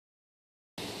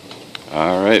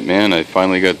Alright, man, I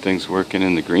finally got things working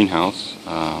in the greenhouse.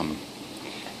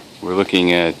 We're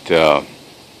looking at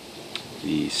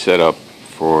the setup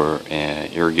for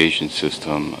an irrigation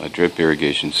system, a drip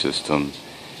irrigation system,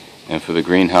 and for the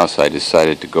greenhouse I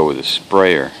decided to go with a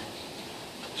sprayer.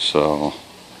 So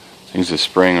things are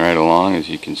spraying right along, as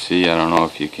you can see. I don't know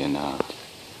if you can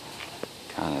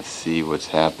kind of see what's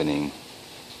happening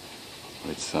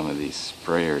with some of these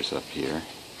sprayers up here,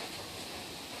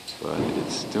 but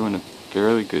it's doing a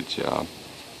fairly good job.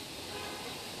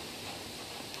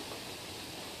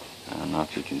 I don't know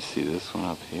if you can see this one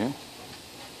up here,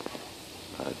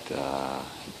 but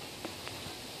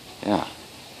yeah,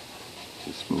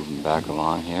 just moving back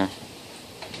along here.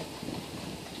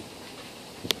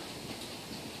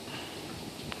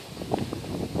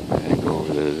 I'm going to go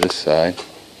over to this side,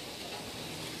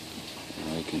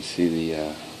 and you can see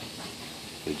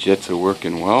the jets are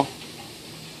working well.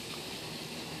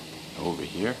 Over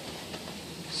here,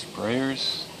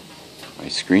 sprayers. My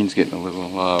screen's getting a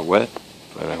little wet,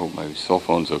 but I hope my cell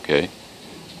phone's okay.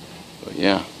 But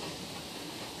yeah,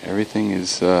 everything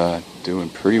is doing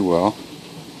pretty well.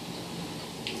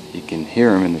 You can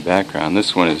hear them in the background.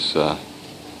 This one is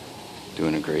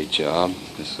doing a great job.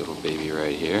 This little baby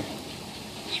right here,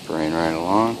 spraying right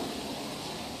along.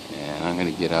 And I'm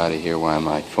going to get out of here while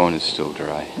my phone is still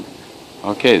dry.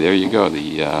 Okay, there you go.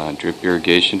 The drip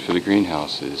irrigation for the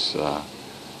greenhouse is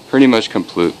pretty much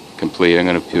complete. I'm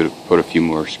going to put a few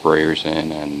more sprayers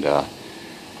in, and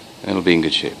it'll be in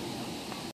good shape.